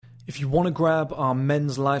If you want to grab our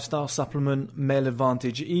men's lifestyle supplement, Male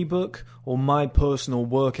Advantage ebook, or my personal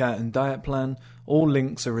workout and diet plan, all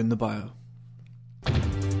links are in the bio.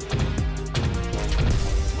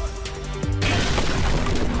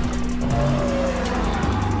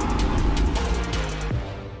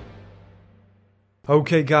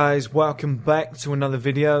 Okay guys, welcome back to another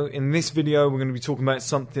video. In this video we're going to be talking about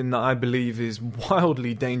something that I believe is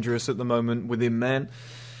wildly dangerous at the moment within men,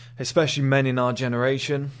 especially men in our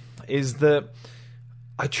generation, is that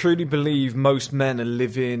I truly believe most men are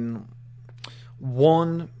living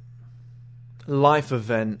one life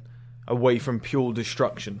event away from pure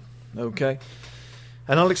destruction, okay?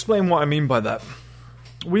 And I'll explain what I mean by that.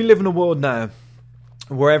 We live in a world now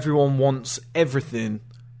where everyone wants everything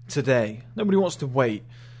today. Nobody wants to wait.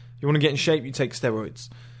 You want to get in shape, you take steroids.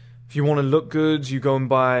 If you want to look good, you go and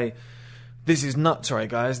buy... This is nuts, right,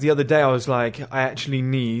 guys? The other day I was like, I actually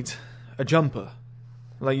need a jumper.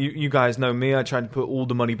 Like, you guys know me, I try to put all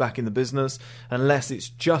the money back in the business unless it's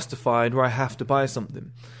justified where I have to buy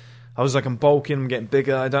something. I was like, I'm bulking, I'm getting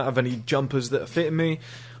bigger, I don't have any jumpers that are fitting me.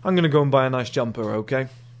 I'm going to go and buy a nice jumper, okay?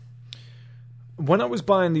 When I was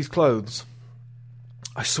buying these clothes,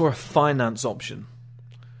 I saw a finance option.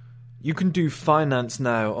 You can do finance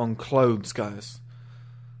now on clothes, guys.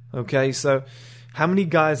 Okay, so how many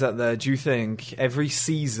guys out there do you think every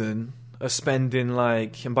season are spending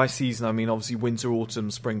like, and by season I mean obviously winter,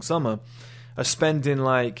 autumn, spring, summer, are spending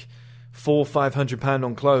like £400-500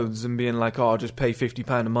 on clothes and being like, oh, I'll just pay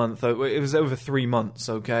 £50 a month. It was over 3 months,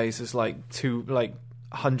 okay, so it's like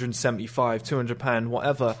 £175-200,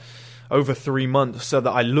 whatever, over 3 months so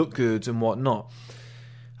that I look good and whatnot.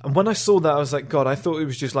 And when I saw that, I was like, God, I thought it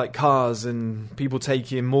was just like cars and people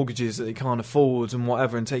taking mortgages that they can't afford and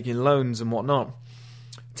whatever, and taking loans and whatnot.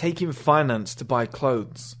 Taking finance to buy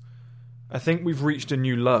clothes. I think we've reached a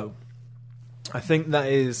new low. I think that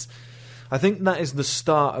is the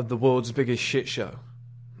start of the world's biggest shit show.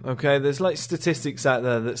 Okay, there's like statistics out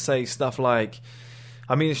there that say stuff like,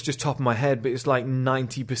 I mean, it's just top of my head, but it's like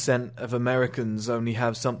 90% of Americans only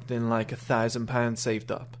have something like £1,000 saved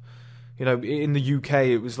up. You know, in the UK,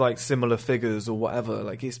 it was like similar figures or whatever.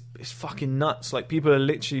 Like, it's fucking nuts. Like, people are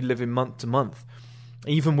literally living month to month.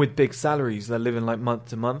 Even with big salaries, they're living like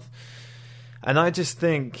month to month. And I just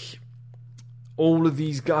think all of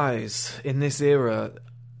these guys in this era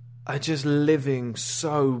are just living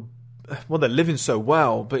so... Well, they're living so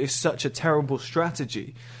well, but it's such a terrible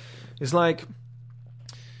strategy. It's like...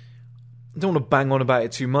 I don't want to bang on about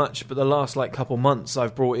it too much, but the last like couple months,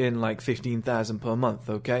 I've brought in like 15,000 per month,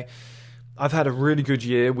 okay? I've had a really good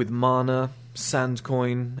year with Mana,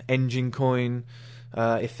 Sandcoin, Engine Coin,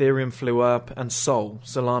 Ethereum flew up, and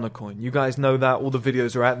Solana Coin. You guys know that. All the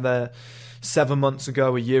videos are out there. 7 months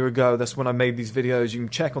ago, a year ago, that's when I made these videos. You can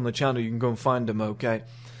check on the channel. You can go and find them, okay?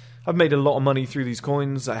 I've made a lot of money through these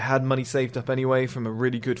coins. I had money saved up anyway from a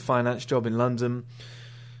really good finance job in London.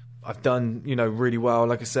 I've done, you know, really well.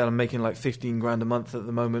 Like I said, I'm making like 15 grand a month at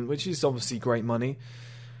the moment, which is obviously great money.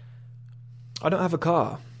 I don't have a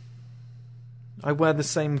car. I wear the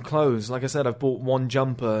same clothes. Like I said, I've bought one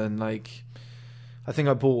jumper and like, I think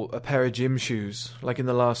I bought a pair of gym shoes like in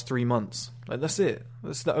the last 3 months. Like, that's it.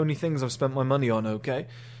 That's the only things I've spent my money on, okay?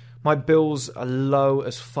 My bills are low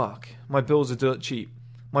as fuck. My bills are dirt cheap.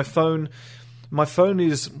 My phone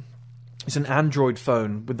is an Android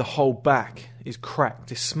phone with the whole back is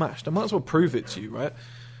cracked, it's smashed. I might as well prove it to you, right?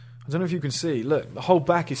 I don't know if you can see. Look, the whole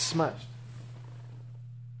back is smashed.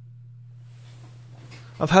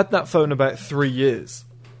 I've had that phone about 3 years.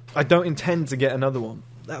 I don't intend to get another one.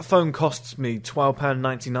 That phone costs me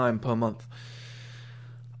 £12.99 per month.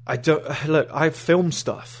 I film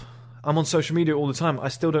stuff. I'm on social media all the time. I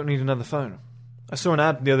still don't need another phone. I saw an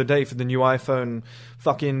ad the other day for the new iPhone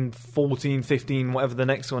fucking 14, 15, whatever the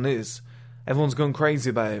next one is. Everyone's going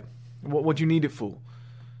crazy about it. What do you need it for?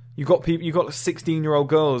 You got 16-year-old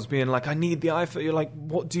girls being like, I need the iPhone. You're like,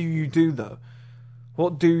 what do you do though?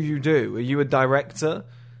 What do you do? Are you a director?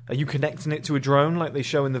 Are you connecting it to a drone like they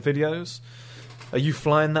show in the videos? Are you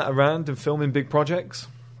flying that around and filming big projects?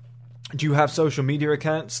 Do you have social media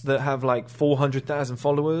accounts that have like 400,000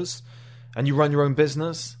 followers and you run your own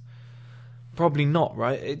business? Probably not,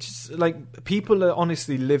 right? It's like people are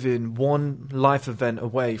honestly living one life event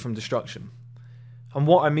away from destruction. And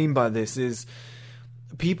what I mean by this is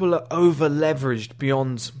people are over leveraged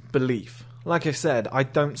beyond belief. Like I said, I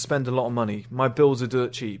don't spend a lot of money. My bills are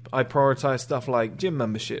dirt cheap. I prioritize stuff like gym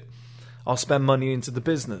membership. I'll spend money into the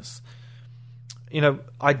business. You know,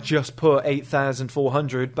 I just put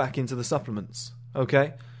 8,400 back into the supplements.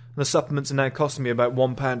 Okay? The supplements are now costing me about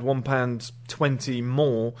 £1, £1.20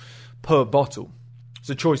 more per bottle. It's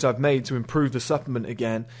a choice I've made to improve the supplement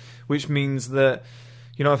again, which means that,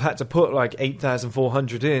 you know, I've had to put like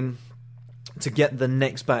 8,400 in to get the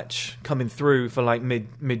next batch coming through for like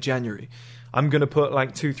mid-January. I'm going to put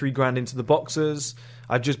like 2-3 grand into the boxers.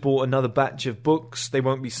 I've just bought another batch of books. They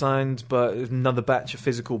won't be signed, but another batch of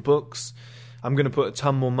physical books. I'm going to put a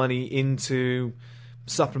ton more money into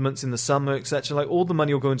supplements in the summer, etc. Like, all the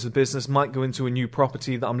money will go into the business, might go into a new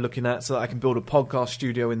property that I'm looking at so that I can build a podcast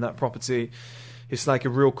studio in that property. It's like a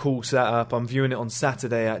real cool setup. I'm viewing it on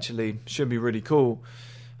Saturday, actually. Should be really cool.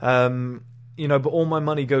 You know, but all my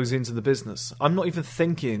money goes into the business. I'm not even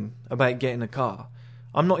thinking about getting a car.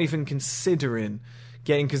 I'm not even considering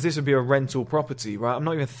getting, because this would be a rental property, right? I'm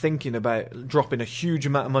not even thinking about dropping a huge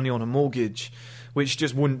amount of money on a mortgage, which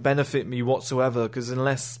just wouldn't benefit me whatsoever, because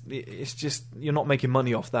unless, it's just, you're not making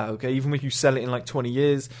money off that, okay? Even if you sell it in like 20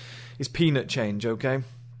 years, it's peanut change, okay?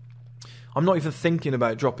 I'm not even thinking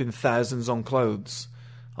about dropping thousands on clothes.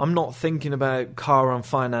 I'm not thinking about car on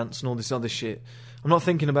finance and all this other shit. I'm not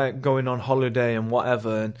thinking about going on holiday and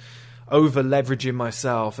whatever and over leveraging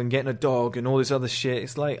myself and getting a dog and all this other shit.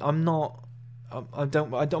 It's like, I'm not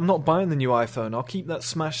buying the new iPhone. I'll keep that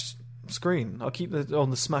smashed screen. I'll keep it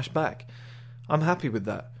on the smashed back. I'm happy with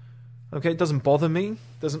that. Okay, it doesn't bother me.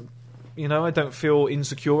 You know, I don't feel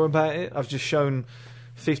insecure about it. I've just shown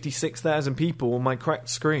 56,000 people on my cracked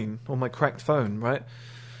screen, on my cracked phone, right?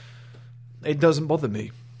 It doesn't bother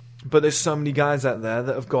me. But there's so many guys out there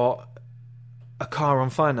that have got a car on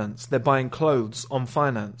finance. They're buying clothes on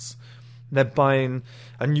finance. They're buying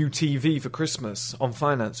a new TV for Christmas on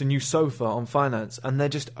finance, a new sofa on finance, and they're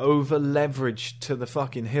just over leveraged to the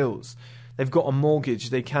fucking hills. They've got a mortgage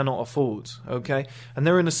they cannot afford, okay? And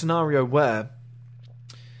they're in a scenario where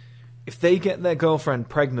if they get their girlfriend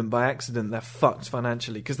pregnant by accident, they're fucked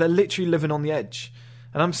financially, because they're literally living on the edge.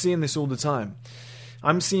 And I'm seeing this all the time.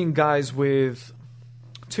 I'm seeing guys with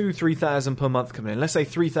 2,000-3,000 per month coming in. Let's say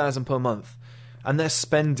 3,000 per month. And they're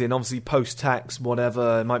spending, obviously, post-tax,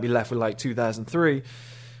 whatever, it might be left with like 2,003,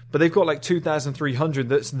 but they've got like 2,300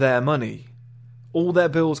 that's their money. All their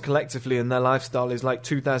bills collectively and their lifestyle is like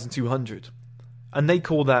 2,200. And they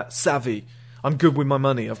call that savvy. I'm good with my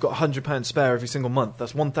money. I've got £100 spare every single month.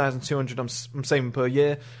 That's 1,200 I'm saving per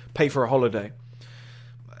year. Pay for a holiday.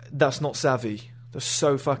 That's not savvy. That's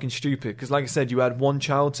so fucking stupid. Because like I said, you add one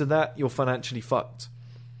child to that, you're financially fucked.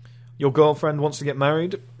 Your girlfriend wants to get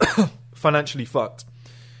married, financially fucked.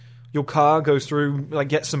 Your car goes through, like,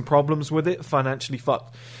 gets some problems with it, financially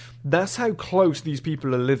fucked. That's how close these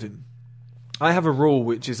people are living. I have a rule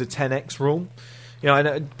which is a 10x rule. You know, I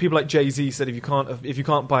know people like Jay-Z said if you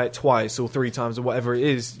can't buy it twice or 3 times or whatever it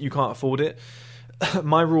is, you can't afford it.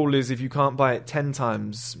 My rule is if you can't buy it 10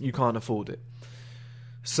 times, you can't afford it.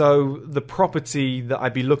 So the property that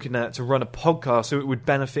I'd be looking at to run a podcast, so it would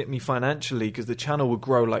benefit me financially because the channel would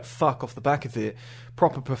grow like fuck off the back of it,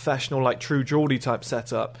 proper professional, like True Geordie type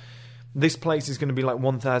setup, this place is going to be like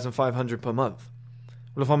 1,500 per month.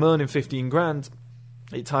 Well, if I'm earning 15 grand,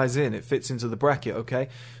 it ties in, it fits into the bracket, okay?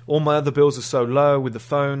 All my other bills are so low with the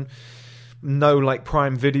phone, no like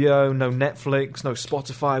Prime Video, no Netflix, no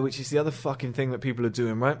Spotify, which is the other fucking thing that people are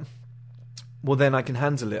doing, right? Well, then I can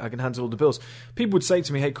handle it. I can handle all the bills. People would say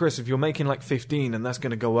to me, hey, Chris, if you're making like 15 and that's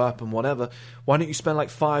going to go up and whatever, why don't you spend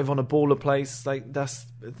like 5 on a baller place? Like, that's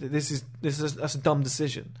a dumb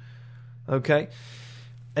decision. Okay?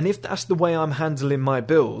 And if that's the way I'm handling my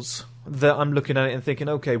bills, that I'm looking at it and thinking,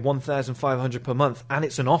 okay, 1,500 per month, and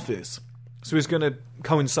it's an office. So it's going to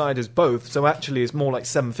coincide as both. So actually it's more like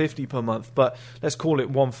 750 per month, but let's call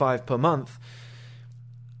it 1,500 per month.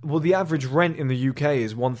 Well, the average rent in the UK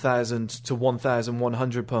is 1,000 to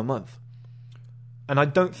 1,100 per month. And I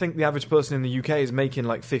don't think the average person in the UK is making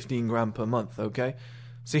like 15 grand per month, okay?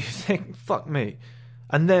 So you think, fuck me.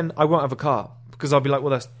 And then I won't have a car, because I'll be like, well,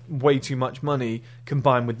 that's way too much money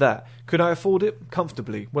combined with that. Could I afford it?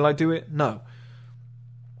 Comfortably. Will I do it? No.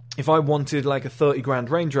 If I wanted like a 30 grand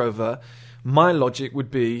Range Rover, my logic would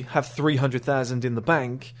be have 300,000 in the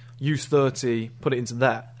bank, use 30, put it into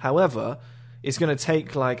that. However, it's going to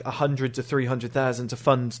take like 100 to 300,000 to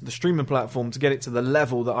fund the streaming platform to get it to the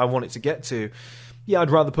level that I want it to get to. Yeah,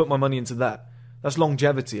 I'd rather put my money into that. That's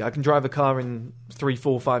longevity. I can drive a car in 3,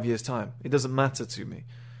 4, 5 years' time. It doesn't matter to me.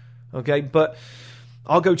 Okay, but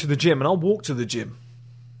I'll go to the gym and I'll walk to the gym.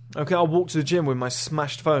 Okay, I'll walk to the gym with my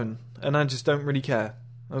smashed phone and I just don't really care.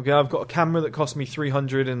 Okay, I've got a camera that cost me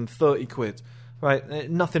 330 quid. Right,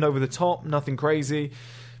 nothing over the top, nothing crazy.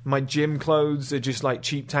 My gym clothes are just like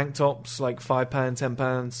cheap tank tops, like £5,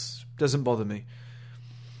 £10. Doesn't bother me.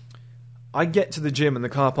 I get to the gym and the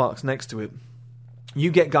car park's next to it. You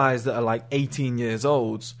get guys that are like 18 years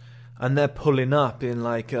old and they're pulling up in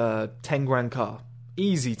like a 10 grand car.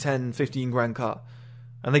 easy 10, 15 grand car.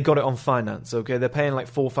 And they got it on finance, okay? They're paying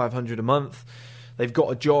like $400-500 a month. They've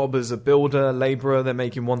got a job as a builder, labourer. They're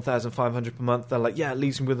making $1,500 per month. They're like, yeah,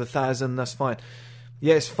 lease me with $1,000. That's fine.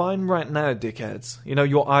 Yeah, it's fine right now, dickheads. You know,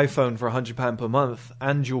 your iPhone for £100 per month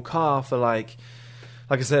and your car for like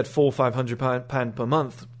I said, £400-500 per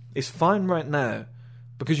month. It's fine right now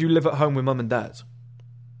because you live at home with mum and dad.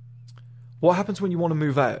 What happens when you want to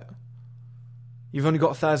move out? You've only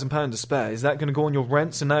got £1,000 to spare. Is that going to go on your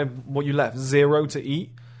rent? So now what you left? Zero to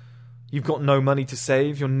eat? You've got no money to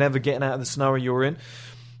save. You're never getting out of the scenario you're in.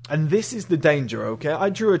 And this is the danger, okay? I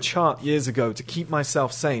drew a chart years ago to keep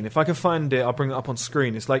myself sane. If I can find it, I'll bring it up on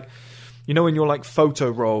screen. It's like, you know, in your like photo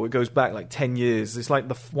roll, it goes back like 10 years. It's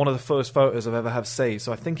like one of the first photos I've ever have saved.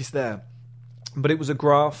 So I think it's there. But it was a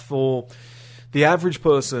graph for the average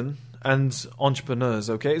person and entrepreneurs,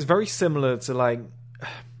 okay? It's very similar to like,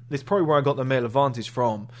 it's probably where I got the male advantage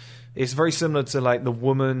from. It's very similar to like the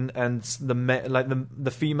woman and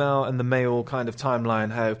the female and the male kind of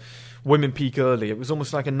timeline, how women peak early. It was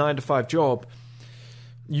almost like a 9-to-5 job.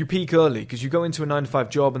 You peak early because you go into a 9-to-5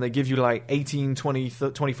 job and they give you like 18, 20,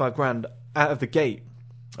 25 grand out of the gate.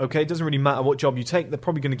 Okay, it doesn't really matter what job you take. They're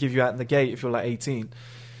probably going to give you out in the gate if you're like 18.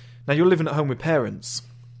 Now you're living at home with parents.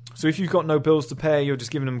 So if you've got no bills to pay, you're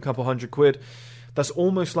just giving them a couple £100. That's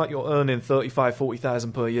almost like you're earning 35,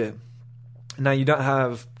 40,000 per year. Now you don't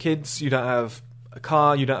have kids, you don't have a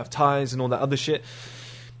car, you don't have ties and all that other shit.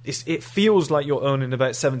 It feels like you're earning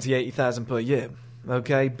about 70, 80,000 per year.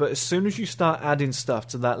 Okay, but as soon as you start adding stuff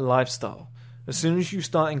to that lifestyle, as soon as you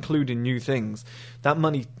start including new things, that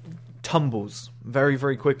money tumbles very,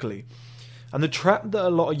 very quickly. And the trap that a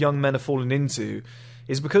lot of young men are falling into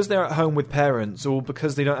is because they're at home with parents, or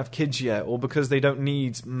because they don't have kids yet, or because they don't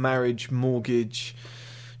need marriage, mortgage,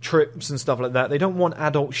 trips and stuff like that. They don't want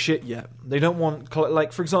adult shit yet. They don't want,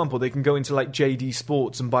 like, for example, they can go into like JD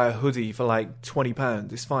Sports and buy a hoodie for like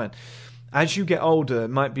 £20. It's fine. As you get older, it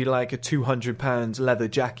might be like a £200 leather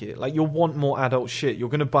jacket. Like, you'll want more adult shit. You're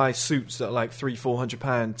going to buy suits that are like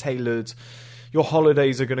 £300-400 tailored. Your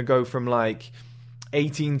holidays are going to go from like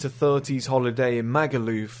 18 to 30s holiday in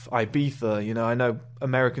Magaluf, Ibiza. You know, I know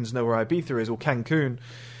Americans know where Ibiza is, or Cancun.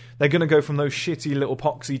 They're going to go from those shitty little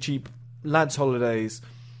poxy cheap lads holidays,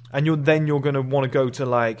 and you're going to want to go to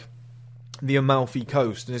like the Amalfi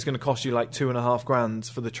Coast, and it's going to cost you like $2,500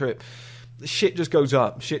 for the trip. Shit just goes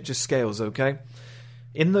up. Shit just scales, okay?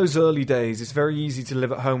 In those early days, it's very easy to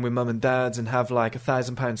live at home with mum and dads and have like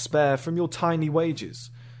 £1,000 spare from your tiny wages.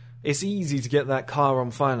 It's easy to get that car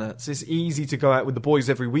on finance. It's easy to go out with the boys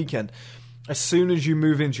every weekend. As soon as you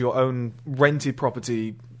move into your own rented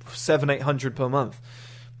property, $700-800 per month,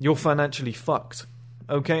 you're financially fucked.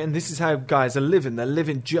 Okay, and this is how guys are living. They're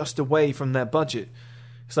living just away from their budget.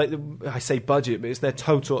 It's like, I say budget, but it's their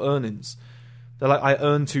total earnings. They're like, I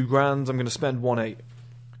earn $2,000, I'm going to spend 1,800,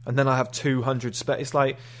 and then I have 200 spare. It's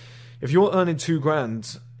like, if you're earning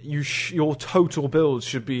 $2,000, your total bills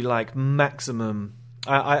should be like maximum.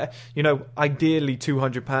 Ideally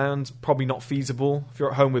 £200, probably not feasible. If you're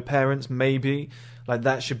at home with parents, maybe like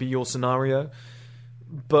that should be your scenario.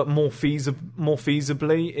 But more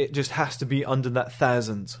feasibly, it just has to be under that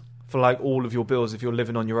 1,000 for like all of your bills if you're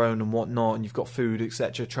living on your own and whatnot, and you've got food,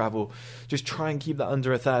 etc., travel. Just try and keep that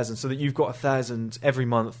under 1,000 so that you've got 1,000 every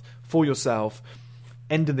month for yourself.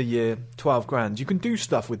 End of the year, £12,000. You can do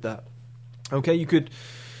stuff with that. Okay, you could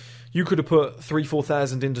have put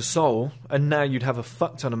 3,000-4,000 into Soul, and now you'd have a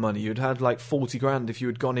fuck ton of money. You'd have like 40 grand if you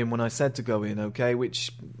had gone in when I said to go in. Okay,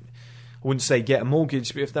 which I wouldn't say get a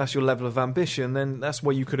mortgage, but if that's your level of ambition, then that's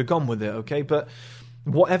where you could have gone with it. Okay, but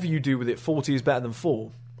whatever you do with it, 40 is better than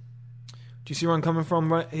 4. Do you see where I'm coming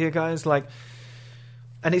from right here, guys? Like,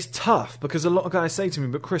 and it's tough because a lot of guys say to me,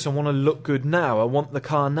 but Chris, I want to look good now. I want the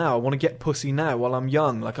car now. I want to get pussy now while I'm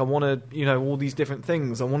young. Like, I want to, all these different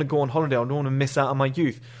things. I want to go on holiday. I don't want to miss out on my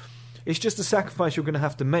youth. It's just a sacrifice you're going to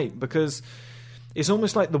have to make because it's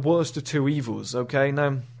almost like the worst of two evils, okay?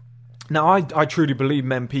 Now I truly believe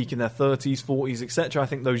men peak in their 30s, 40s, etc. I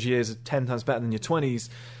think those years are 10 times better than your 20s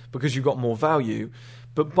because you've got more value.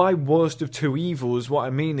 But by worst of two evils, what I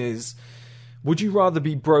mean is, would you rather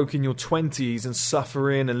be broke in your 20s and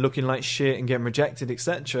suffering and looking like shit and getting rejected,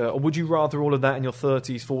 etc., or would you rather all of that in your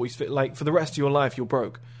 30s, 40s, like for the rest of your life you're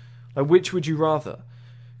broke? Like, which would you rather?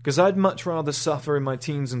 Because I'd much rather suffer in my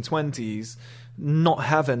teens and 20s, not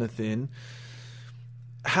have anything,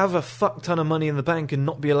 have a fuck ton of money in the bank and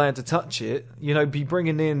not be allowed to touch it, be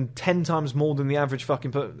bringing in 10 times more than the average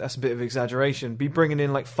fucking person. That's a bit of exaggeration. Be bringing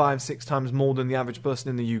in like 5-6 times more than the average person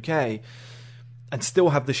in the UK and still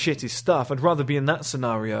have the shittest stuff. I'd rather be in that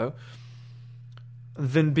scenario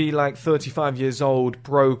than be like 35 years old,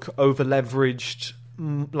 broke, over-leveraged,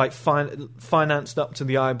 financed up to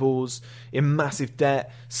the eyeballs, in massive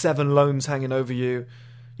debt, 7 loans hanging over you.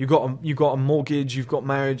 You got a mortgage, you've got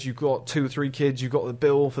marriage, you've got 2 or 3 kids, you've got the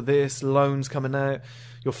bill for this, loans coming out,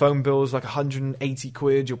 your phone bill's like 180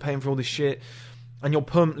 quid, you're paying for all this shit, and you're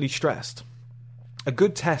permanently stressed. A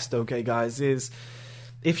good test, okay, guys, is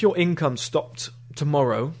if your income stopped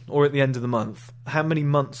tomorrow or at the end of the month, how many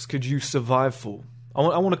months could you survive for?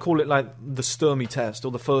 I want to call it like the Sturmy test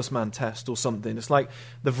or the first man test or something. It's like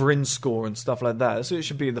the Vrin score and stuff like that. So it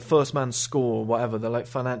should be the first man score or whatever, the like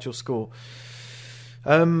financial score.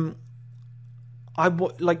 Do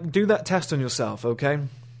that test on yourself, okay?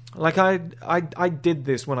 Like I did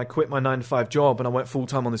this when I quit my 9-to-5 job and I went full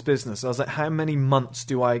time on this business. I was like, how many months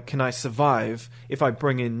can I survive if I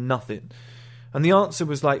bring in nothing? And the answer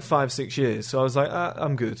was like 5-6 years. So I was like,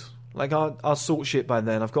 I'm good. Like I'll sort shit by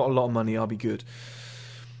then. I've got a lot of money. I'll be good.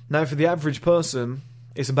 Now for the average person,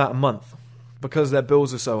 it's about a month because their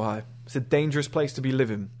bills are so high. It's a dangerous place to be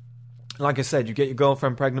living. Like I said, you get your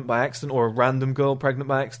girlfriend pregnant by accident or a random girl pregnant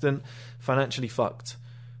by accident, financially fucked.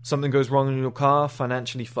 Something goes wrong in your car,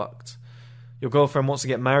 financially fucked. Your girlfriend wants to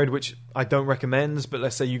get married, which I don't recommend, but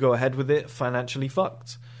let's say you go ahead with it, financially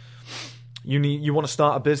fucked. You want to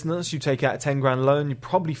start a business, you take out a 10 grand loan, you're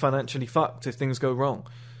probably financially fucked if things go wrong.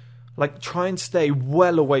 Like, try and stay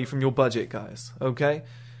well away from your budget, guys, okay?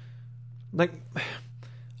 Like,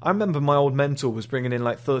 I remember my old mentor was bringing in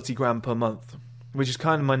like 30 grand per month, which is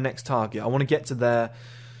kind of my next target. I want to get to there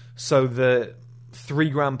so that 3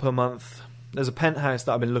 grand per month, there's a penthouse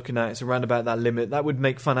that I've been looking at, it's around about that limit. That would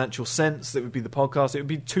make financial sense. That would be the podcast. It would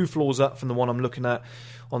be 2 floors up from the one I'm looking at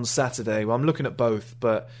on Saturday. Well, I'm looking at both,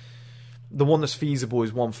 but the one that's feasible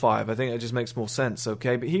is 1.5. I think it just makes more sense,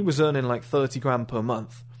 okay? But he was earning like 30 grand per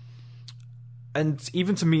month. And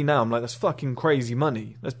even to me now, I'm like, that's fucking crazy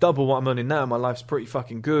money. That's double what I'm earning now. My life's pretty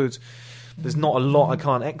fucking good. There's not a lot I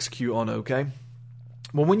can't execute on, okay?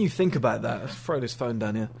 Well, when you think about that, let's throw this phone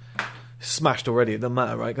down here. It's smashed already, it doesn't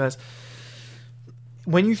matter, right, guys?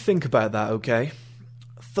 When you think about that, okay,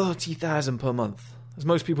 30,000 per month. That's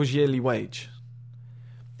most people's yearly wage.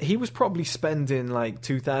 He was probably spending like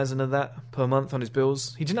 2,000 of that per month on his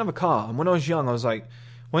bills. He didn't have a car. And when I was young, I was like,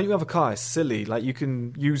 why don't you have a car? It's silly. Like, you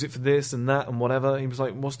can use it for this and that and whatever. He was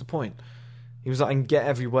like, what's the point? He was like, I can get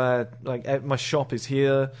everywhere. Like, my shop is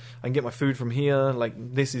here. I can get my food from here. Like,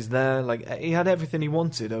 this is there. Like, he had everything he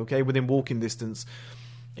wanted, okay, within walking distance.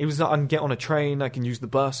 He was like, I can get on a train. I can use the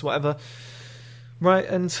bus, whatever. Right,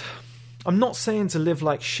 and I'm not saying to live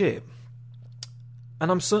like shit. And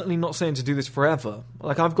I'm certainly not saying to do this forever.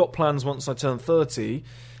 Like, I've got plans once I turn 30,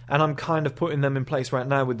 and I'm kind of putting them in place right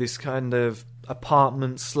now with this kind of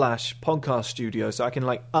apartment/podcast studio, so I can,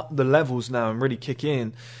 like, up the levels now and really kick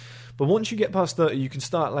in. But once you get past 30, you can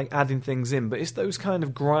start, like, adding things in. But it's those kind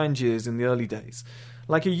of grind years in the early days.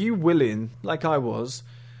 Like, are you willing, like I was,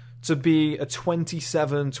 to be a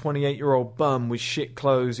 27, 28-year-old bum with shit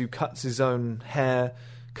clothes who cuts his own hair,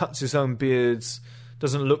 cuts his own beards,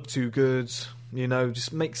 doesn't look too good, you know,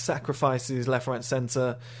 just makes sacrifices left, right,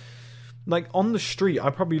 centre? Like, on the street,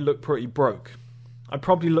 I probably look pretty broke. I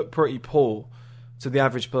probably look pretty poor to the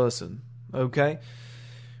average person, okay?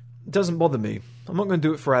 It doesn't bother me. I'm not going to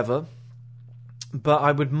do it forever, but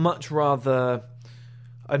I would much rather...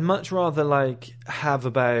 I'd much rather, like, have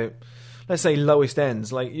about... Let's say lowest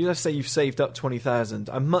ends, like, let's say you've saved up 20,000.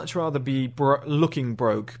 I'd much rather be looking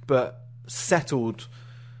broke, but settled,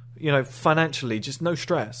 you know, financially, just no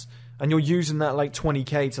stress. And you're using that, like,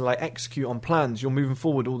 20k to, like, execute on plans. You're moving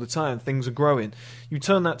forward all the time. Things are growing. You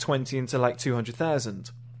turn that 20 into, like,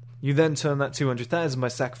 200,000. You then turn that 200,000 by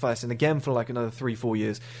sacrificing again for, like, another 3-4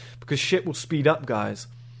 years. Because shit will speed up, guys.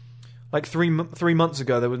 Like, 3 months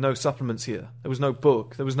ago, there were no supplements here. There was no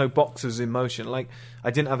book. There was no boxes in motion. Like,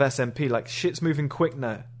 I didn't have SMP. Like, shit's moving quick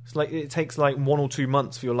now. It's like, it takes, like, 1 or 2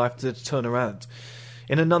 months for your life to turn around.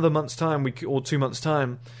 In another month's time, or 2 months'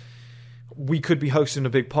 time, we could be hosting a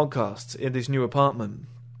big podcast in this new apartment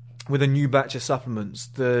with a new batch of supplements,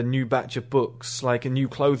 the new batch of books, like a new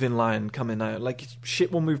clothing line coming out. Like,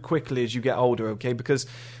 shit will move quickly as you get older, okay? Because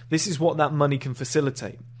this is what that money can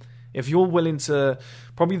facilitate. If you're willing to,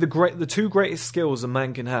 probably the 2 greatest skills a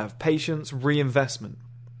man can have, patience, reinvestment.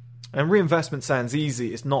 And reinvestment sounds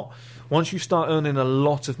easy, it's not. Once you start earning a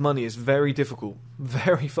lot of money, it's very difficult.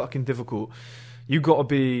 Very fucking difficult. You got to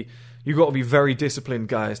be very disciplined,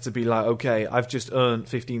 guys, to be like, okay, I've just earned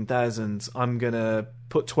 15,000, I'm going to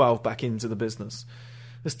put 12 back into the business.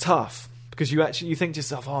 It's tough. Because you think to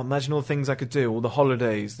yourself, oh, imagine all the things I could do, all the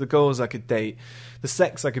holidays, the girls I could date, the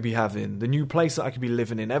sex I could be having, the new place that I could be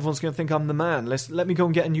living in. Everyone's going to think I'm the man. Let me go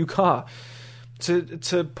and get a new car. To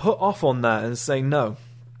put off on that and say, no,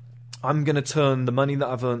 I'm going to turn the money that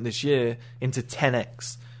I've earned this year into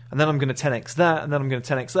 10x. And then I'm going to 10x that, and then I'm going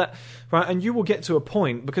to 10x that, right? And you will get to a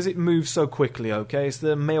point, because it moves so quickly, okay? It's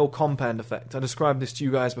the male compound effect. I described this to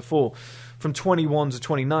you guys before. From 21 to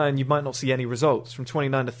 29, you might not see any results. From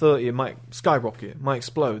 29 to 30, it might skyrocket, it might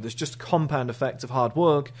explode. There's just a compound effect of hard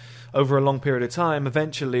work over a long period of time.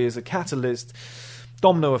 Eventually, as a catalyst,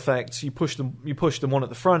 domino effect, you push the one at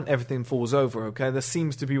the front, everything falls over, okay? This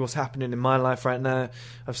seems to be what's happening in my life right now.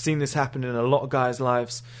 I've seen this happen in a lot of guys'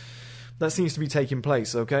 lives. That seems to be taking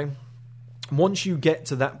place, okay? Once you get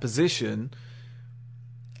to that position,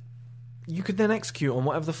 you could then execute on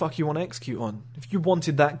whatever the fuck you want to execute on. If you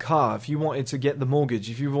wanted that car, if you wanted to get the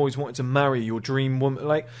mortgage, if you've always wanted to marry your dream woman,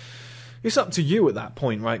 like, it's up to you at that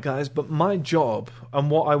point, right, guys? But my job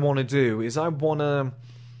and what I want to do is I want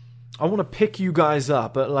to pick you guys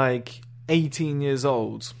up at, like, 18 years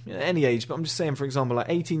old, any age, but I'm just saying, for example, like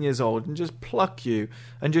 18 years old, and just pluck you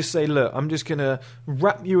and just say, look, I'm just going to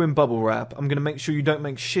wrap you in bubble wrap. I'm going to make sure you don't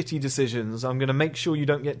make shitty decisions. I'm going to make sure you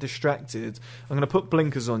don't get distracted. I'm going to put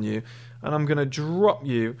blinkers on you, and I'm going to drop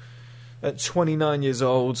you at 29 years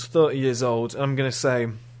old, 30 years old, and I'm going to say,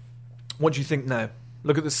 what do you think now?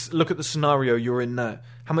 Look at this. Look at the scenario you're in now.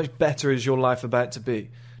 How much better is your life about to be?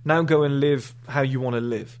 Now go and live how you want to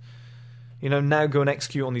live. You know, now go and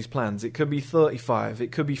execute on these plans. It could be 35,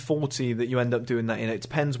 it could be 40 that you end up doing that in. It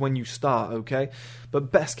depends when you start, okay?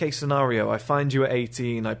 But best case scenario, I find you at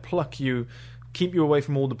 18, I pluck you, keep you away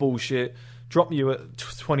from all the bullshit, drop you at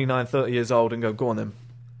 29, 30 years old and go on then.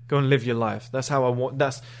 Go and live your life. That's how I want,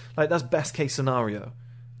 that's best case scenario.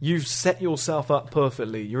 You've set yourself up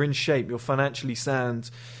perfectly. You're in shape, you're financially sound,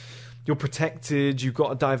 you're protected, you've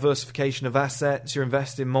got a diversification of assets, you're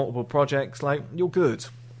invested in multiple projects, like, you're good.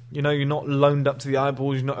 You know, you're not loaned up to the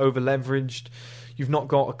eyeballs, you're not over-leveraged, you've not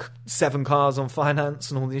got 7 cars on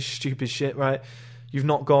finance and all this stupid shit, right? You've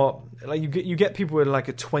not got... like you get people with like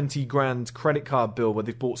a 20 grand credit card bill where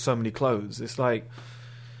they've bought so many clothes. It's like,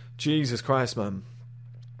 Jesus Christ, man.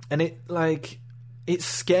 And it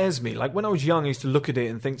scares me. Like, when I was young, I used to look at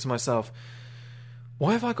it and think to myself,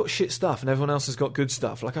 why have I got shit stuff and everyone else has got good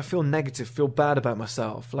stuff? Like, I feel negative, feel bad about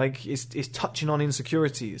myself. Like, it's touching on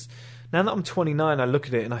insecurities. Now that I'm 29, I look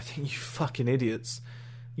at it and I think, you fucking idiots.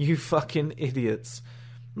 You fucking idiots.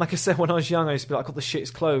 Like I said, when I was young, I used to be like, I got the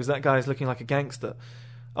shittest clothes. That guy's looking like a gangster.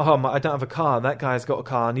 Oh, I don't have a car. That guy's got a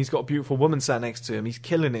car and he's got a beautiful woman sat next to him. He's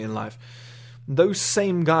killing it in life. Those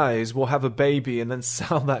same guys will have a baby and then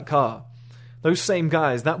sell that car. Those same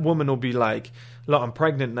guys, that woman will be like, look, I'm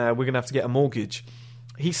pregnant now. We're going to have to get a mortgage.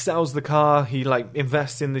 He sells the car. He like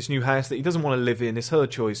invests in this new house that he doesn't want to live in. It's her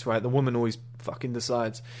choice, right? The woman always fucking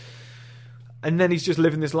decides. And then he's just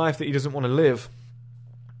living this life that he doesn't want to live.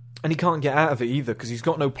 And he can't get out of it either because he's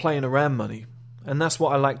got no playing around money. And that's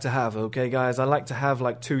what I like to have, okay, guys? I like to have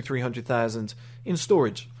like 200,000-300,000 in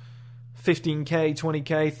storage. 15k,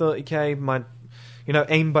 20k, 30k. My,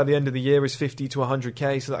 aim by the end of the year is 50 to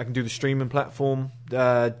 100k so that I can do the streaming platform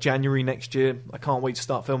January next year. I can't wait to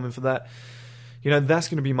start filming for that. That's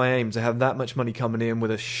going to be my aim, to have that much money coming in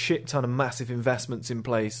with a shit ton of massive investments in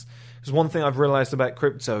place. Because one thing I've realized about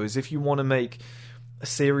crypto is if you want to make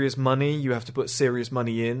serious money, you have to put serious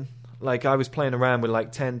money in. Like, I was playing around with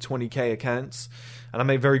like 10, 20k accounts, and I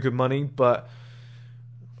made very good money, but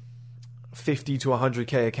 50 to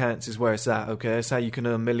 100k accounts is where it's at, okay? That's how you can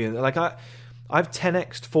earn millions. Like, I've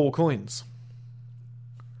 10x'd 4 coins.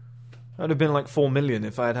 That would have been like 4 million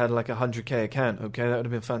if I had like a 100k account, okay? That would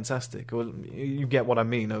have been fantastic. Well, you get what I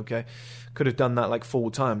mean, okay? Could have done that like 4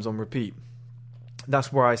 times on repeat.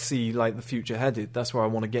 That's where I see like the future headed. That's where I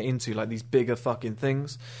want to get into, like these bigger fucking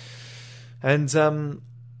things. And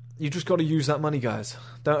you just got to use that money, guys.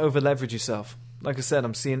 Don't over leverage yourself. Like I said,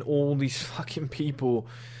 I'm seeing all these fucking people,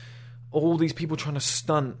 all these people trying to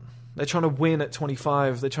stunt. They're trying to win at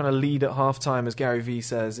 25. They're trying to lead at halftime, as Gary Vee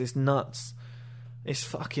says. It's nuts. It's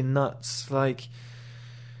fucking nuts. Like,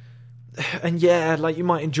 and yeah, like, you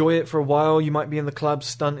might enjoy it for a while. You might be in the club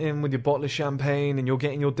stunting with your bottle of champagne and you're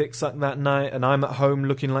getting your dick sucked that night, and I'm at home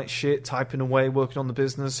looking like shit, typing away, working on the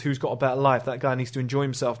business. Who's got a better life? That guy needs to enjoy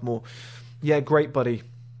himself more. Yeah, great, buddy.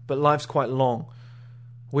 But life's quite long.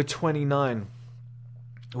 We're 29.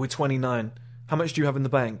 We're 29. How much do you have in the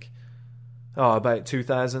bank? Oh, about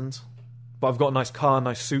 2,000. But I've got a nice car,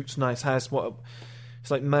 nice suits, nice house. What?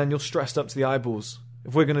 It's like, man, you're stressed up to the eyeballs.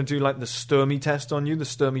 If we're going to do like the Sturmy test on you, the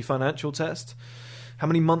Sturmy financial test, how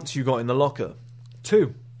many months you got in the locker?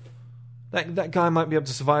 2. That guy might be able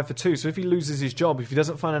to survive for 2. So if he loses his job, if he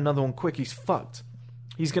doesn't find another one quick, he's fucked.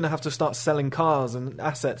 He's going to have to start selling cars and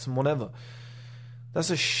assets and whatever. That's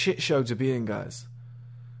a shit show to be in, guys.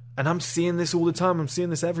 And I'm seeing this all the time. I'm seeing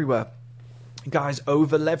this everywhere. Guys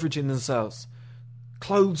over leveraging themselves.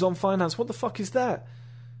 Clothes on finance, what the fuck is that?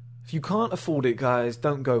 If you can't afford it, guys,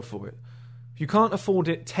 don't go for it. If you can't afford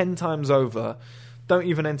it 10 times over, don't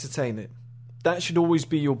even entertain it. That should always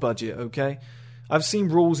be your budget, okay? I've seen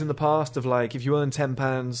rules in the past of like, if you earn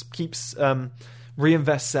 £10,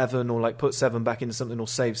 reinvest 7, or like put 7 back into something, or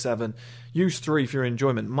save 7. Use 3 for your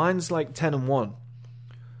enjoyment. Mine's like 10 and 1.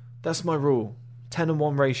 That's my rule. 10 and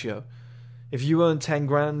 1 ratio. If you earn 10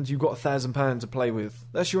 grand, you've got £1,000 to play with.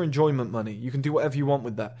 That's your enjoyment money. You can do whatever you want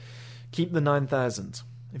with that. Keep the 9,000.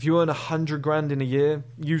 If you earn 100 grand in a year,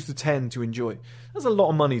 use the 10 to enjoy. That's a lot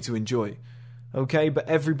of money to enjoy. Okay, but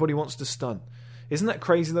everybody wants to stunt. Isn't that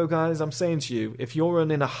crazy though, guys? I'm saying to you, if you're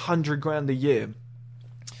earning 100 grand a year, and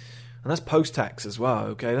that's post-tax as well,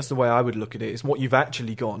 okay? That's the way I would look at it. It's what you've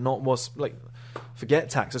actually got, not what's, like, forget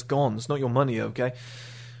tax, it's gone. It's not your money, okay?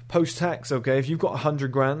 Post-tax, okay? If you've got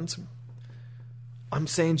 100 grand, I'm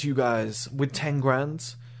saying to you guys, with 10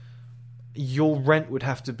 grand, your rent would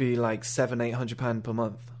have to be like £700-800 per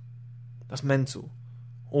month. That's mental.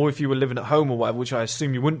 Or if you were living at home or whatever, which I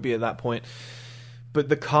assume you wouldn't be at that point. But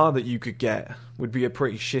the car that you could get would be a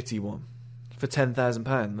pretty shitty one for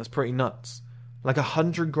 £10,000. That's pretty nuts. Like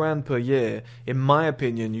 100 grand per year, in my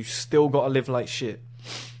opinion, you still got to live like shit.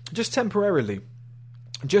 Just temporarily.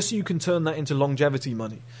 Just so you can turn that into longevity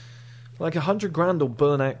money. Like 100 grand will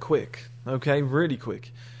burn out quick. Okay, really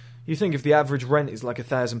quick. You think if the average rent is like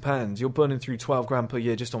 £1,000, you're burning through 12 grand per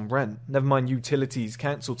year just on rent. Never mind utilities,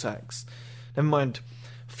 council tax. Never mind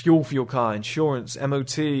fuel for your car, insurance,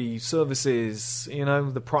 MOT, services, you know,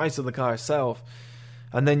 the price of the car itself.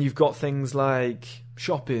 And then you've got things like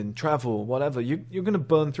shopping, travel, whatever. You're going to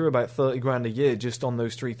burn through about 30 grand a year just on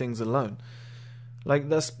those 3 things alone. Like,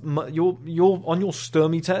 that's you're on your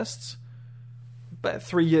Sturmy tests, about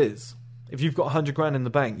 3 years. If you've got 100 grand in the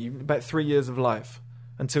bank, about 3 years of life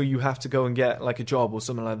until you have to go and get like a job or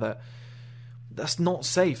something like that. That's not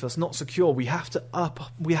safe. That's not secure. We have to up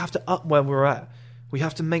where we're at. We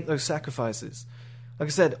have to make those sacrifices. Like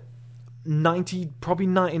I said, probably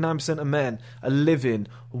 99% of men are living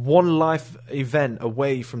one life event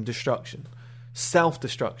away from destruction.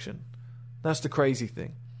 Self-destruction. That's the crazy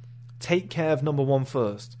thing. Take care of number 1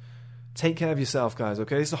 first. Take care of yourself, guys,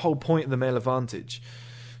 okay? It's the whole point of the male advantage.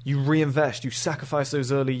 You reinvest, you sacrifice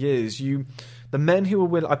those early years. The men who are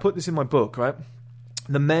willing, I put this in my book, right?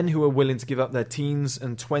 The men who are willing to give up their teens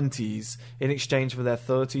and 20s in exchange for their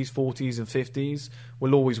 30s, 40s, and 50s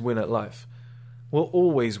will always win at life. Will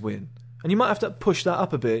always win. And you might have to push that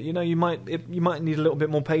up a bit. You know, you might need a little bit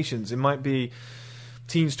more patience. It might be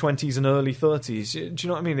teens, 20s, and early 30s. Do you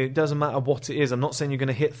know what I mean? It doesn't matter what it is. I'm not saying you're going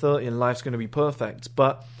to hit 30 and life's going to be perfect,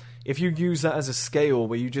 but if you use that as a scale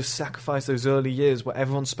where you just sacrifice those early years where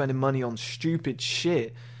everyone's spending money on stupid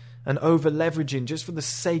shit and over leveraging just for the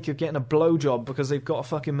sake of getting a blowjob because they've got a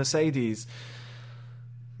fucking Mercedes,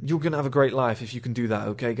 you're going to have a great life if you can do that,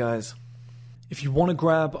 okay, guys? If you want to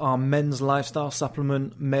grab our men's lifestyle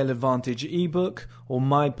supplement, Male Advantage ebook, or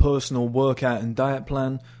my personal workout and diet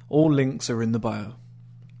plan, all links are in the bio.